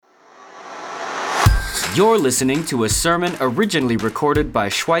You're listening to a sermon originally recorded by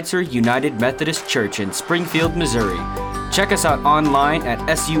Schweitzer United Methodist Church in Springfield, Missouri. Check us out online at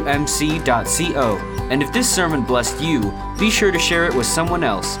sumc.co. And if this sermon blessed you, be sure to share it with someone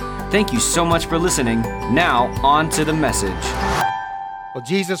else. Thank you so much for listening. Now, on to the message. Well,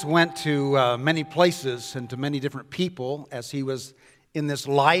 Jesus went to many places and to many different people as he was in this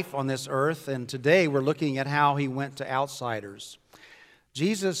life on this earth. And today we're looking at how he went to outsiders.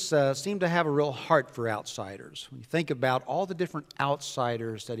 Jesus seemed to have a real heart for outsiders. When you think about all the different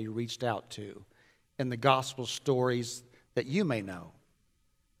outsiders that he reached out to in the gospel stories that you may know.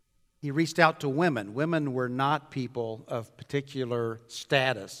 He reached out to women. Women were not people of particular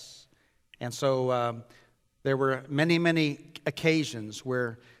status. And so there were many, many occasions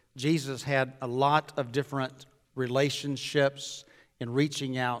where Jesus had a lot of different relationships in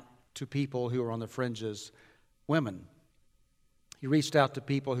reaching out to people who were on the fringes, women. He reached out to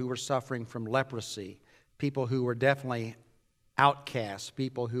people who were suffering from leprosy, people who were definitely outcasts,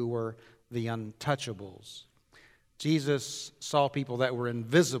 people who were the untouchables. Jesus saw people that were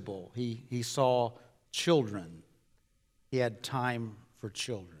invisible. He saw children. He had time for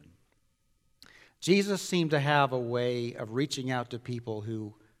children. Jesus seemed to have a way of reaching out to people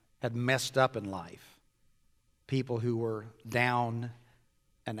who had messed up in life, people who were down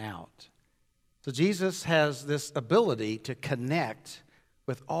and out. So Jesus has this ability to connect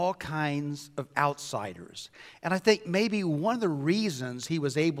with all kinds of outsiders. And I think maybe one of the reasons he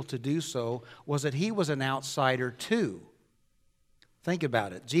was able to do so was that he was an outsider too. Think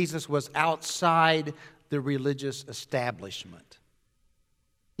about it. Jesus was outside the religious establishment.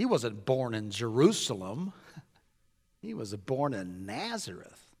 He wasn't born in Jerusalem. He was born in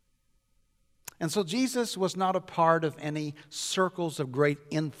Nazareth. And so Jesus was not a part of any circles of great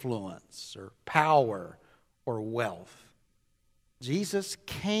influence or power or wealth. Jesus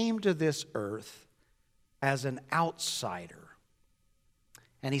came to this earth as an outsider.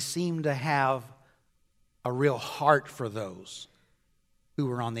 And he seemed to have a real heart for those who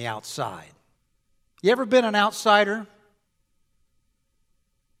were on the outside. You ever been an outsider?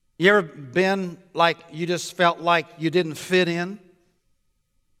 You ever been like you just felt like you didn't fit in?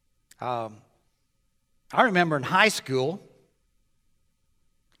 I remember in high school,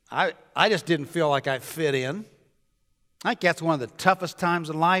 I just didn't feel like I fit in. I think that's one of the toughest times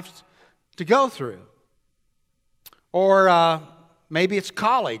in life to go through. Or maybe it's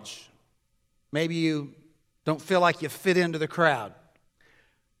college. Maybe you don't feel like you fit into the crowd.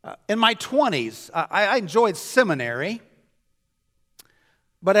 In my 20s, I enjoyed seminary.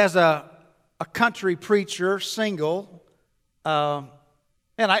 But as a country preacher, single, my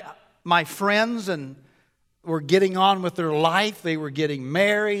friends were getting on with their life. They were getting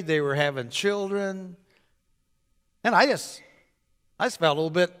married. They were having children. And I just felt a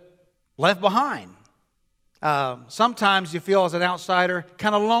little bit left behind. Sometimes you feel as an outsider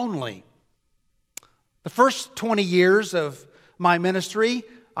kind of lonely. The first 20 years of my ministry,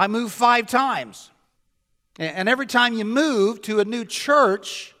 I moved 5 times. And every time you move to a new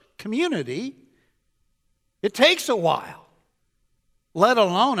church community, it takes a while, let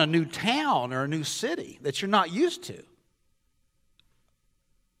alone a new town or a new city that you're not used to.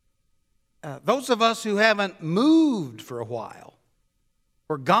 Those of us who haven't moved for a while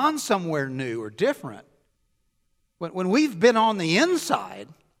or gone somewhere new or different, when we've been on the inside,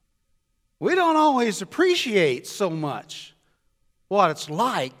 we don't always appreciate so much what it's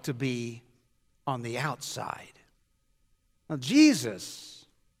like to be on the outside. Now, Jesus,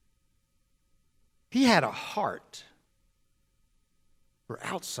 he had a heart for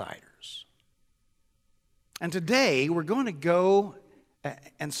outsiders. And today we're going to go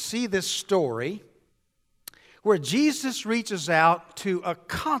and see this story where Jesus reaches out to a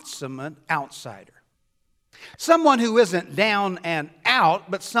consummate outsider. Someone who isn't down and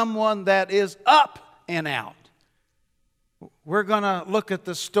out, but someone that is up and out. We're going to look at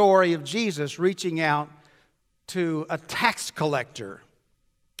the story of Jesus reaching out to a tax collector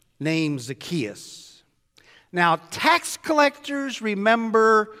named Zacchaeus. Now, tax collectors,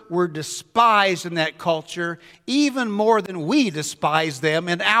 remember, were despised in that culture even more than we despise them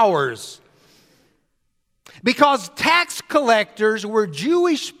in ours. Because tax collectors were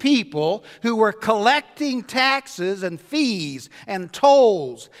Jewish people who were collecting taxes and fees and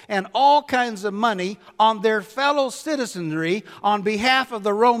tolls and all kinds of money on their fellow citizenry on behalf of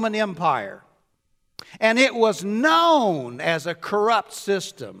the Roman Empire. And it was known as a corrupt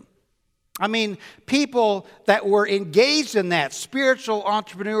system. I mean, people that were engaged in that, spiritual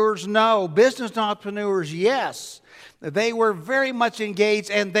entrepreneurs, no. Business entrepreneurs, yes. They were very much engaged,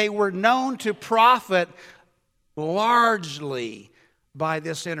 and they were known to profit largely by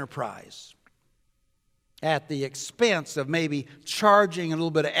this enterprise. at the expense of maybe charging a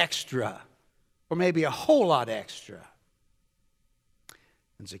little bit of extra, or maybe a whole lot extra.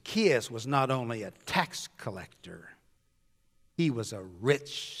 And Zacchaeus was not only a tax collector, he was a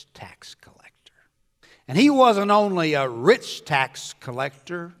rich tax collector. And he wasn't only a rich tax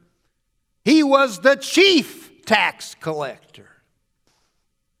collector, he was the chief tax collector.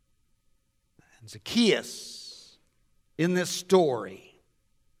 And Zacchaeus, in this story,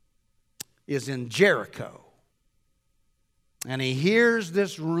 is in Jericho. And he hears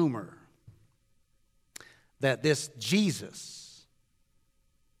this rumor that this Jesus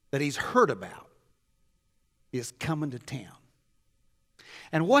that he's heard about is coming to town.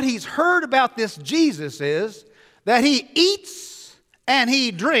 And what he's heard about this Jesus is that he eats and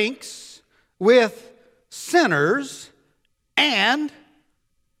he drinks with sinners and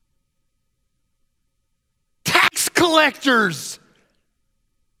tax collectors.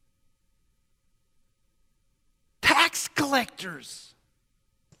 Tax collectors.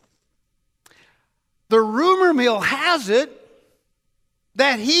 The rumor mill has it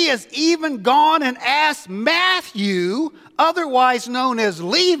that he has even gone and asked Matthew, otherwise known as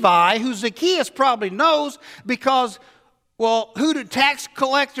Levi, who Zacchaeus probably knows because, well, who do tax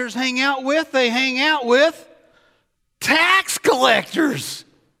collectors hang out with? They hang out with tax collectors.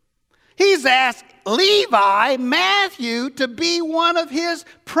 He's asked Levi, Matthew, to be one of his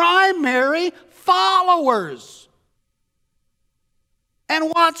primary followers. And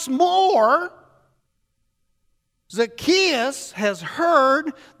what's more, Zacchaeus has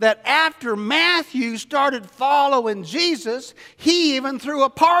heard that after Matthew started following Jesus, he even threw a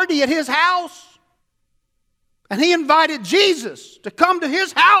party at his house. And he invited Jesus to come to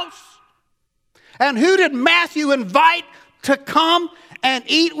his house. And who did Matthew invite to come and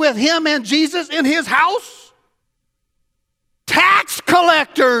eat with him and Jesus in his house? Tax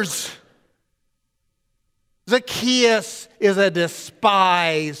collectors. Zacchaeus is a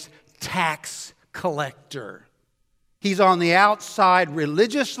despised tax collector. He's on the outside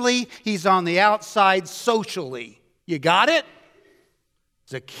religiously. He's on the outside socially. You got it?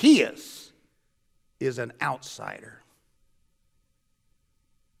 Zacchaeus is an outsider.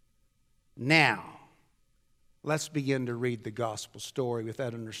 Now, let's begin to read the gospel story with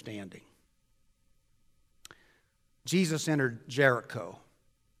that understanding. Jesus entered Jericho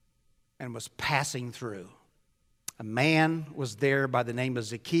and was passing through. A man was there by the name of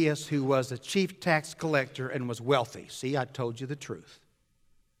Zacchaeus who was a chief tax collector and was wealthy. See, I told you the truth.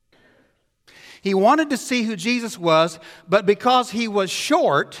 He wanted to see who Jesus was, but because he was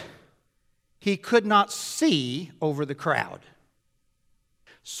short, he could not see over the crowd.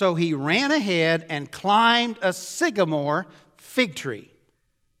 So he ran ahead and climbed a sycamore fig tree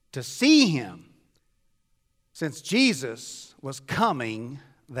to see him, since Jesus was coming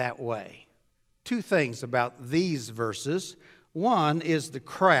that way. Two things about these verses. One is the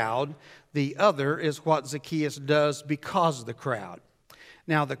crowd. The other is what Zacchaeus does because of the crowd.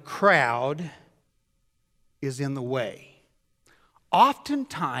 Now, the crowd is in the way.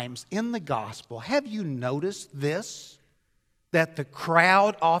 Oftentimes in the gospel, have you noticed this? That the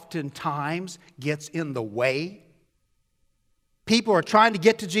crowd oftentimes gets in the way. People are trying to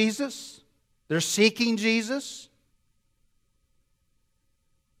get to Jesus. They're seeking Jesus.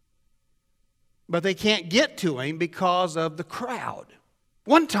 But they can't get to him because of the crowd.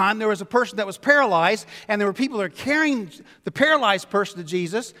 One time there was a person that was paralyzed, and there were people that were carrying the paralyzed person to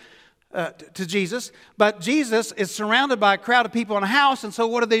Jesus, but Jesus is surrounded by a crowd of people in a house, and so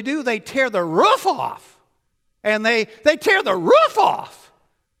what do? They tear the roof off. And they tear the roof off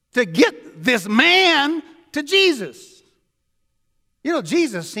to get this man to Jesus. You know,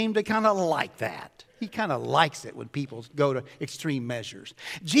 Jesus seemed to kind of like that. He kind of likes it when people go to extreme measures.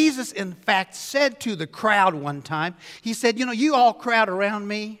 Jesus, in fact, said to the crowd one time, he said, you know, you all crowd around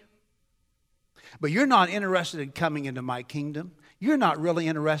me, but you're not interested in coming into my kingdom. You're not really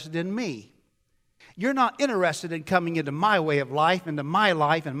interested in me. You're not interested in coming into my way of life, into my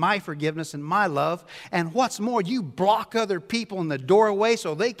life and my forgiveness and my love. And what's more, you block other people in the doorway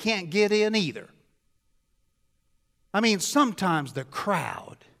so they can't get in either. I mean, sometimes the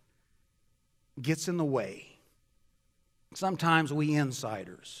crowd gets in the way. Sometimes we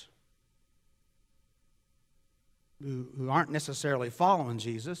insiders who aren't necessarily following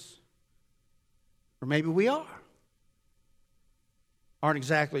Jesus, or maybe we are, aren't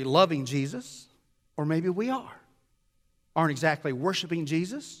exactly loving Jesus, or maybe we are, aren't exactly worshiping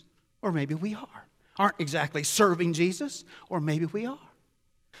Jesus, or maybe we are, aren't exactly serving Jesus, or maybe we are.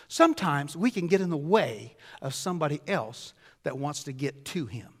 Sometimes we can get in the way of somebody else that wants to get to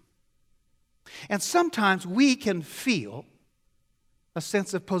him. And sometimes we can feel a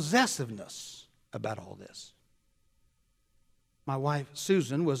sense of possessiveness about all this. My wife,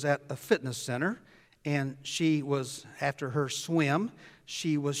 Susan, was at a fitness center, and she was, after her swim,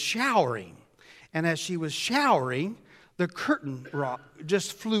 she was showering. And as she was showering, the curtain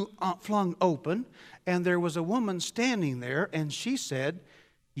just flung open, and there was a woman standing there, and she said,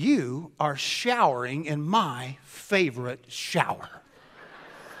 "You are showering in my favorite shower."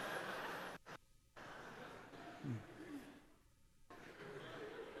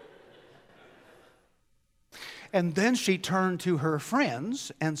 And then she turned to her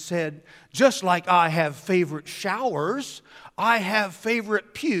friends and said, "Just like I have favorite showers, I have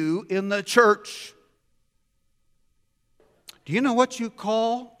favorite pew in the church." Do you know what you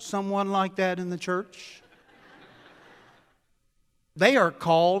call someone like that in the church? They are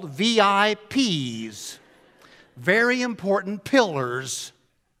called VIPs, very important pillars.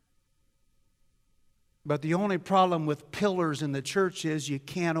 But the only problem with pillars in the church is you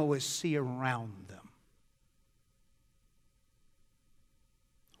can't always see around them.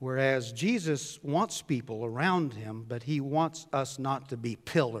 Whereas Jesus wants people around him, but he wants us not to be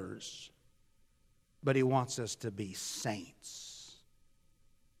pillars, but he wants us to be saints.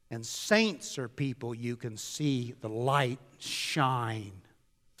 And saints are people you can see the light shine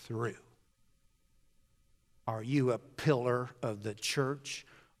through. Are you a pillar of the church,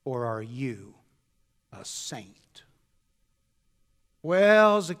 or are you a saint?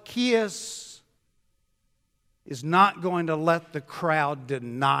 Well, Zacchaeus is not going to let the crowd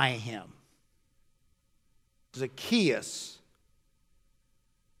deny him. Zacchaeus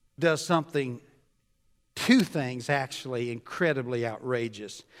does two things actually incredibly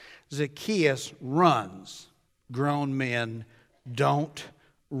outrageous. Zacchaeus runs. Grown men don't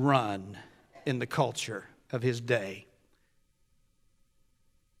run in the culture of his day.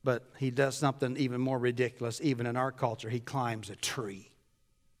 But he does something even more ridiculous, even in our culture. He climbs a tree.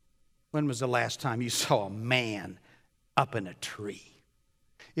 When was the last time you saw a man up in a tree?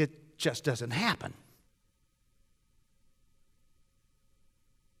 It just doesn't happen.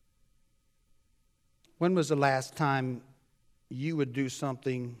 When was the last time you would do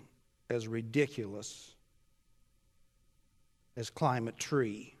something as ridiculous as climb a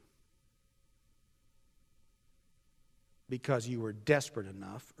tree because you were desperate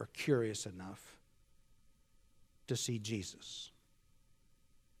enough or curious enough to see Jesus?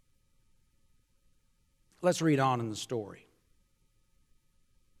 Let's read on in the story.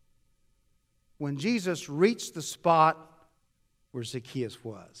 When Jesus reached the spot where Zacchaeus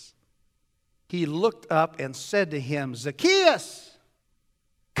was, he looked up and said to him, "Zacchaeus,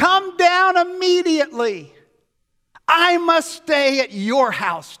 come down immediately. I must stay at your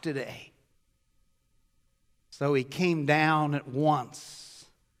house today." So he came down at once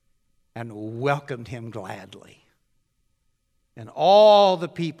and welcomed him gladly. And all the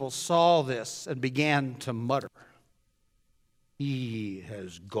people saw this and began to mutter, "He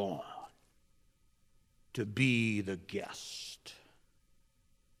has gone to be the guest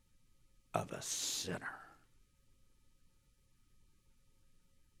of a sinner."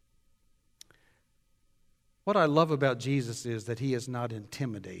 What I love about Jesus is that he is not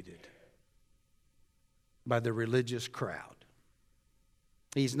intimidated by the religious crowd.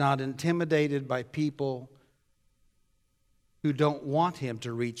 He's not intimidated by people who don't want him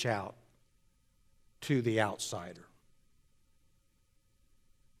to reach out to the outsider.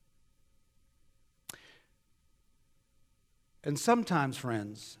 And sometimes,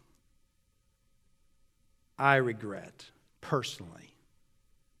 friends, I regret personally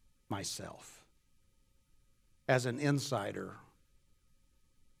myself as an insider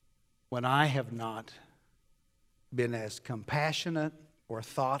when I have not been as compassionate or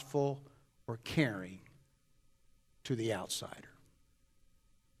thoughtful or caring to the outsider.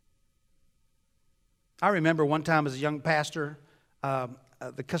 I remember one time as a young pastor,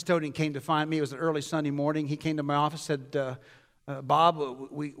 the custodian came to find me. It was an early Sunday morning. He came to my office and said,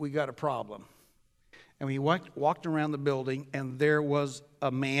 "Bob, we got a problem." And we walked around the building, and there was a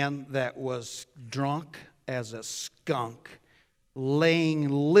man that was drunk as a skunk, laying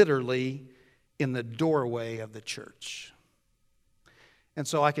literally in the doorway of the church. And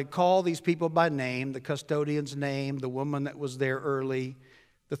so I could call these people by name, the custodian's name, the woman that was there early.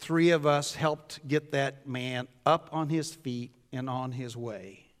 The three of us helped get that man up on his feet and on his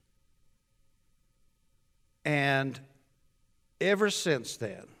way. And ever since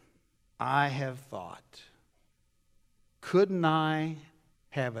then, I have thought, couldn't I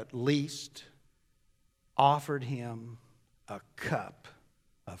have at least offered him a cup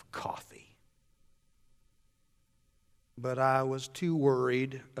of coffee? But I was too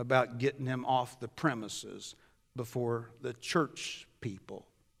worried about getting him off the premises before the church people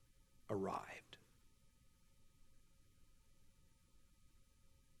arrived.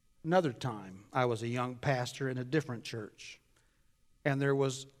 Another time, I was a young pastor in a different church, and there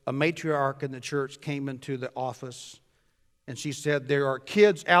was a matriarch in the church came into the office, and she said, "There are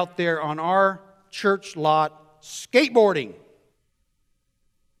kids out there on our church lot skateboarding.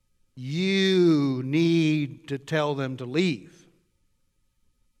 You need to tell them to leave."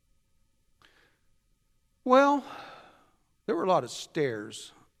 Well, there were a lot of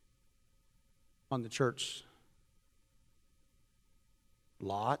stairs on the church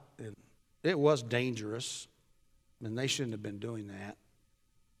lot, and it was dangerous, and they shouldn't have been doing that.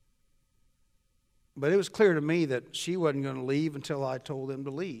 But it was clear to me that she wasn't going to leave until I told them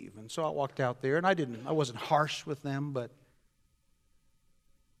to leave. And so I walked out there, and I wasn't harsh with them, but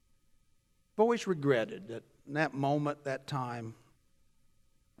I've always regretted that in that moment, that time,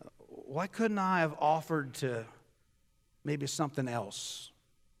 why couldn't I have offered to maybe something else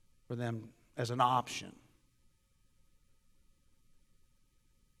for them as an option?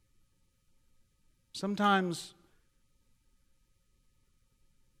 Sometimes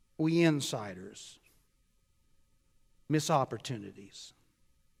we insiders miss opportunities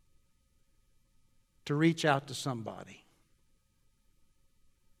to reach out to somebody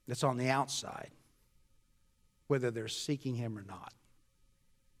that's on the outside, whether they're seeking Him or not.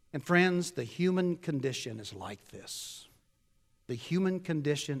 And friends, the human condition is like this. The human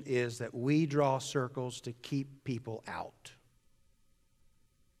condition is that we draw circles to keep people out.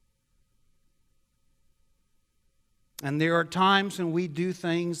 And there are times when we do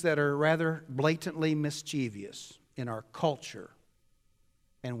things that are rather blatantly mischievous in our culture,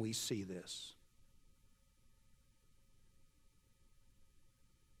 and we see this.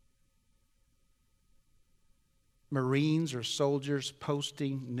 Marines or soldiers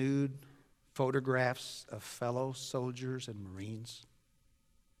posting nude photographs of fellow soldiers and Marines.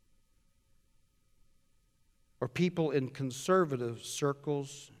 Or people in conservative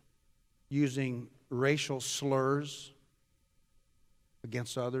circles using racial slurs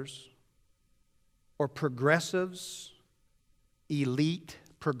against others. Or progressives, elite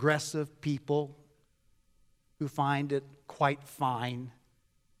progressive people who find it quite fine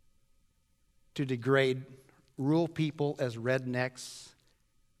to degrade rural people as rednecks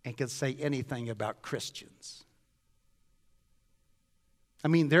and can say anything about Christians. I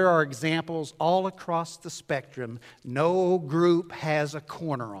mean, there are examples all across the spectrum. No group has a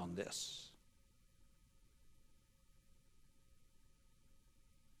corner on this.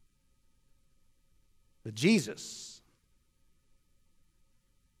 But Jesus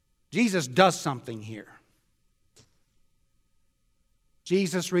does something here.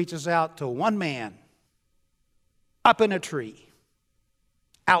 Jesus reaches out to one man up in a tree,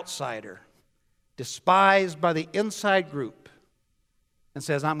 outsider, despised by the inside group, and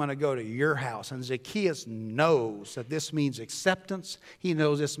says, "I'm going to go to your house." And Zacchaeus knows that this means acceptance. He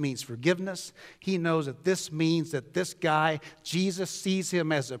knows this means forgiveness. He knows that this means that this guy, Jesus sees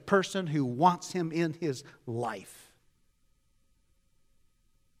him as a person who wants him in his life.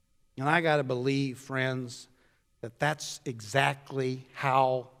 And I got to believe, friends, that that's exactly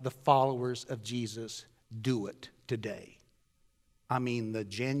how the followers of Jesus do it today. I mean, the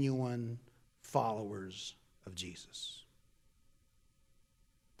genuine followers of Jesus.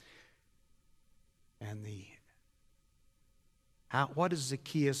 And what is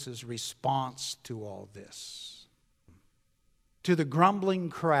Zacchaeus' response to all this? To the grumbling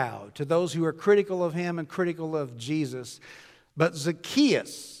crowd, to those who are critical of him and critical of Jesus. But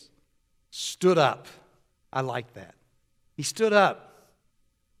Zacchaeus stood up. I like that. He stood up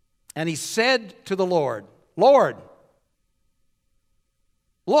and he said to the Lord, "Lord,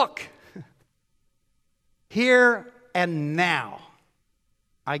 look, here and now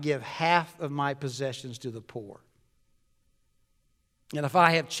I give half of my possessions to the poor. And if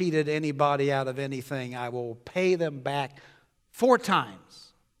I have cheated anybody out of anything, I will pay them back 4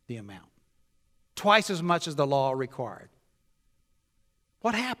 times the amount, twice as much as the law required."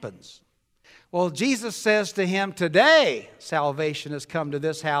 What happens? Well, Jesus says to him, "Today salvation has come to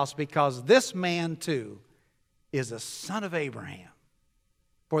this house, because this man too is a son of Abraham.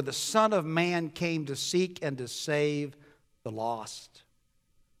 For the Son of Man came to seek and to save the lost."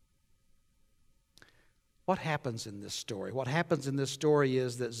 What happens in this story? What happens in this story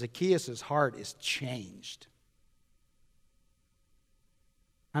is that Zacchaeus' heart is changed.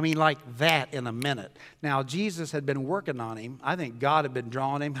 I mean, like that in a minute. Now, Jesus had been working on him. I think God had been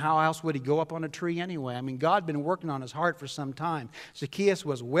drawing him. How else would he go up on a tree anyway? I mean, God had been working on his heart for some time. Zacchaeus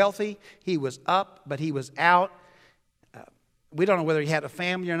was wealthy. He was up, but he was out. We don't know whether he had a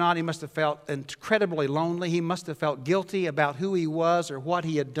family or not. He must have felt incredibly lonely. He must have felt guilty about who he was or what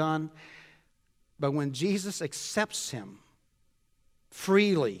he had done. But when Jesus accepts him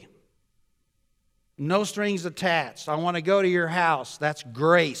freely No strings attached. I want to go to your house. That's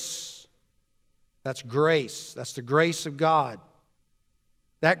grace. That's grace. That's the grace of God.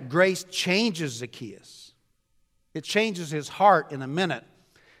 That grace changes Zacchaeus. It changes his heart in a minute.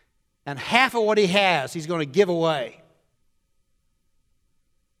 And half of what he has, he's going to give away.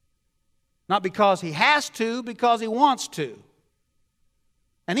 Not because he has to, because he wants to.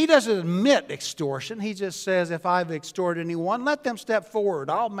 And he doesn't admit extortion. He just says, if I've extorted anyone, let them step forward.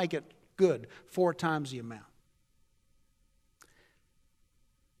 I'll make it good 4 times the amount.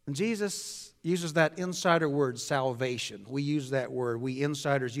 And Jesus uses that insider word, salvation. We use that word. We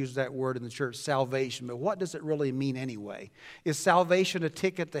insiders use that word in the church, salvation. But what does it really mean anyway? Is salvation a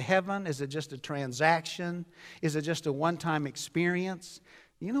ticket to heaven? Is it just a transaction? Is it just a one-time experience?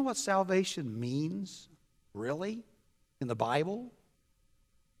 You know what salvation means, really, in the Bible?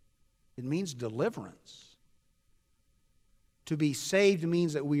 It means deliverance. To be saved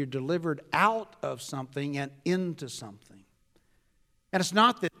means that we are delivered out of something and into something. And it's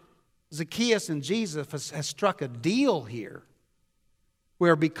not that Zacchaeus and Jesus has struck a deal here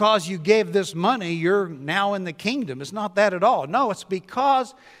where because you gave this money, you're now in the kingdom. It's not that at all. No, it's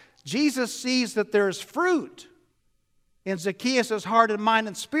because Jesus sees that there's fruit in Zacchaeus' heart and mind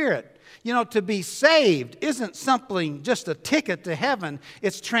and spirit. You know, to be saved isn't something just a ticket to heaven.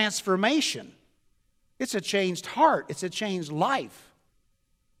 It's transformation. It's a changed heart. It's a changed life.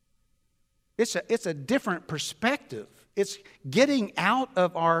 It's a different perspective. It's getting out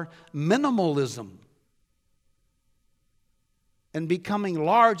of our minimalism and becoming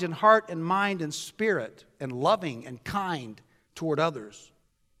large in heart and mind and spirit and loving and kind toward others.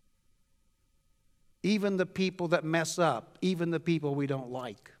 Even the people that mess up, even the people we don't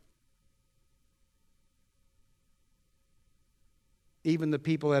like. Even the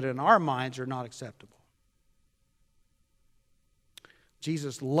people that in our minds are not acceptable.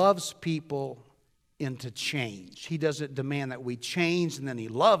 Jesus loves people into change. He doesn't demand that we change and then He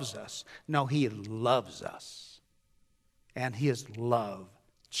loves us. No, He loves us. And His love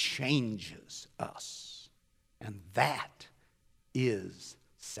changes us. And that is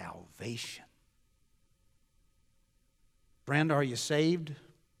salvation. Friend, are you saved?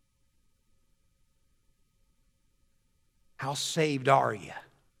 How saved are you?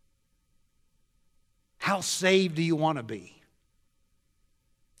 How saved do you want to be?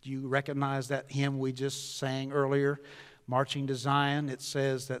 Do you recognize that hymn we just sang earlier, Marching to Zion? It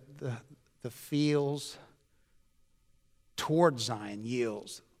says that the fields toward Zion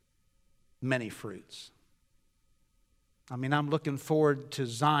yields many fruits. I mean, I'm looking forward to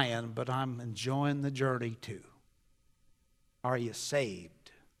Zion, but I'm enjoying the journey too. Are you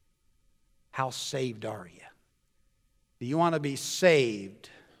saved? How saved are you? Do you want to be saved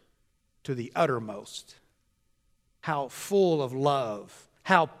to the uttermost? How full of love,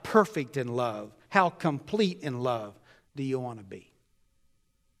 how perfect in love, how complete in love do you want to be?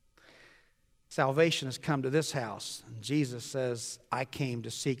 Salvation has come to this house. And Jesus says, I came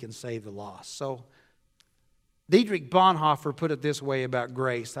to seek and save the lost. So Dietrich Bonhoeffer put it this way about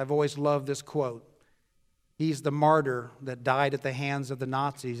grace. I've always loved this quote. He's the martyr that died at the hands of the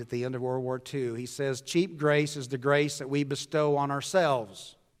Nazis at the end of World War II. He says, cheap grace is the grace that we bestow on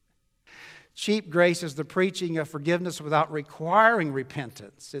ourselves. Cheap grace is the preaching of forgiveness without requiring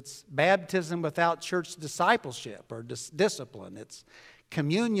repentance. It's baptism without church discipleship or discipline. It's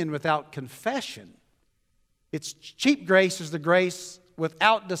communion without confession. It's cheap grace is the grace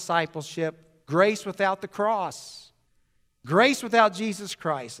without discipleship, grace without the cross. Grace without Jesus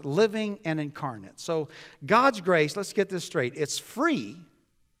Christ, living and incarnate. So God's grace, let's get this straight, it's free,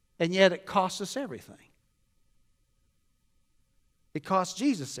 and yet it costs us everything. It costs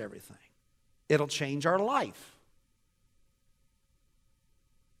Jesus everything. It'll change our life.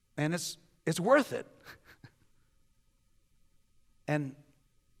 And it's worth it. And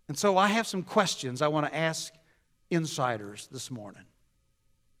so I have some questions I want to ask insiders this morning.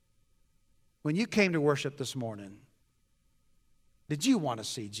 When you came to worship this morning, did you want to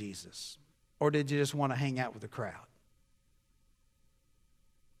see Jesus? Or did you just want to hang out with the crowd?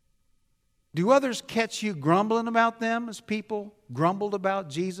 Do others catch you grumbling about them as people grumbled about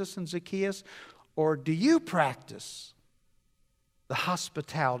Jesus and Zacchaeus? Or do you practice the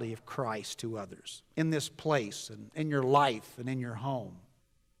hospitality of Christ to others in this place and in your life and in your home?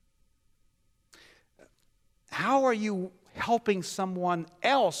 How are you helping someone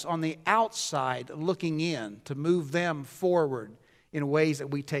else on the outside looking in to move them forward in ways that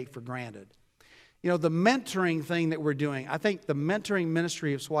we take for granted? You know, the mentoring thing that we're doing, I think the mentoring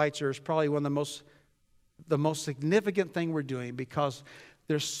ministry of Schweitzer is probably one of the most significant thing we're doing, because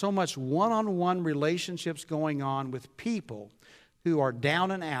there's so much one-on-one relationships going on with people who are down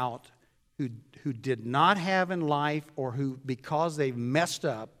and out, who did not have in life, or who, because they've messed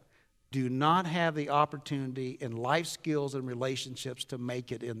up, do not have the opportunity in life skills and relationships to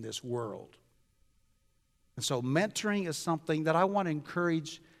make it in this world. And so mentoring is something that I want to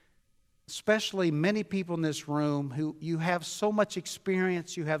encourage, especially many people in this room who you have so much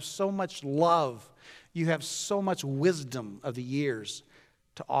experience, you have so much love, you have so much wisdom of the years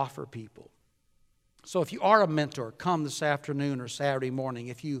to offer people. So if you are a mentor, come this afternoon or Saturday morning.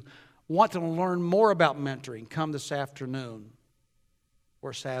 If you want to learn more about mentoring, come this afternoon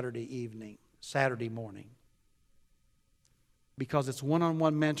or Saturday morning. Because it's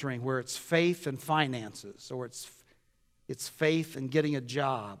one-on-one mentoring where it's faith and finances, or it's faith and getting a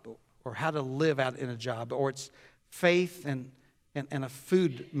job, or how to live out in a job, or it's faith and a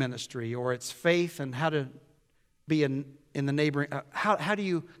food ministry, or it's faith and how to be in the neighboring. How do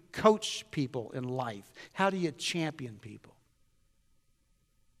you coach people in life? How do you champion people?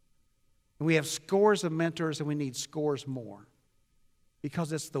 And we have scores of mentors, and we need scores more,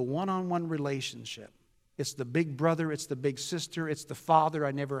 because it's the one-on-one relationship. It's the big brother, it's the big sister, it's the father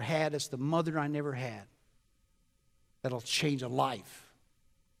I never had, it's the mother I never had that'll change a life.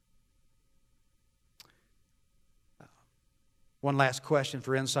 One last question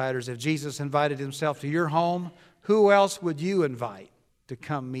for insiders. If Jesus invited himself to your home, who else would you invite to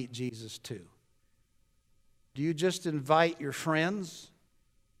come meet Jesus too? Do you just invite your friends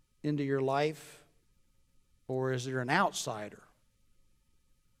into your life? Or is there an outsider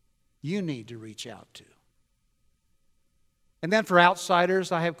you need to reach out to? And then for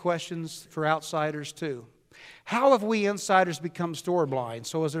outsiders, I have questions for outsiders too. How have we insiders become store blind?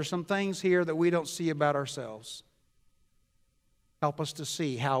 So is there some things here that we don't see about ourselves? Help us to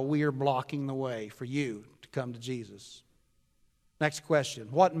see how we are blocking the way for you to come to Jesus. Next question.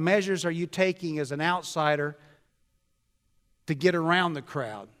 What measures are you taking as an outsider to get around the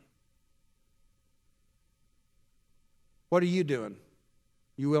crowd? What are you doing?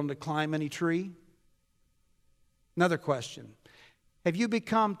 You willing to climb any tree? Another question. Have you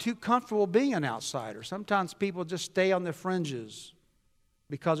become too comfortable being an outsider? Sometimes people just stay on the fringes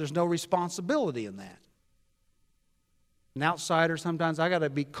because there's no responsibility in that. An outsider, sometimes I got to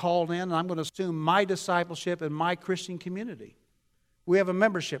be called in, and I'm going to assume my discipleship in my Christian community. We have a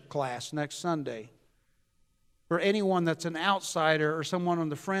membership class next Sunday for anyone that's an outsider or someone on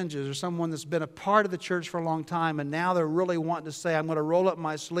the fringes or someone that's been a part of the church for a long time, and now they're really wanting to say, I'm going to roll up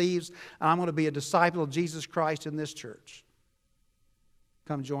my sleeves and I'm going to be a disciple of Jesus Christ in this church.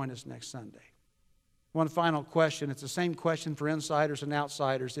 Come join us next Sunday. One final question. It's the same question for insiders and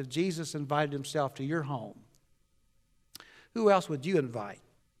outsiders. If Jesus invited himself to your home, who else would you invite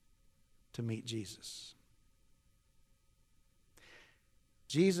to meet Jesus?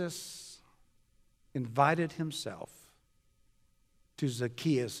 Jesus invited himself to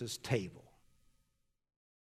Zacchaeus' table.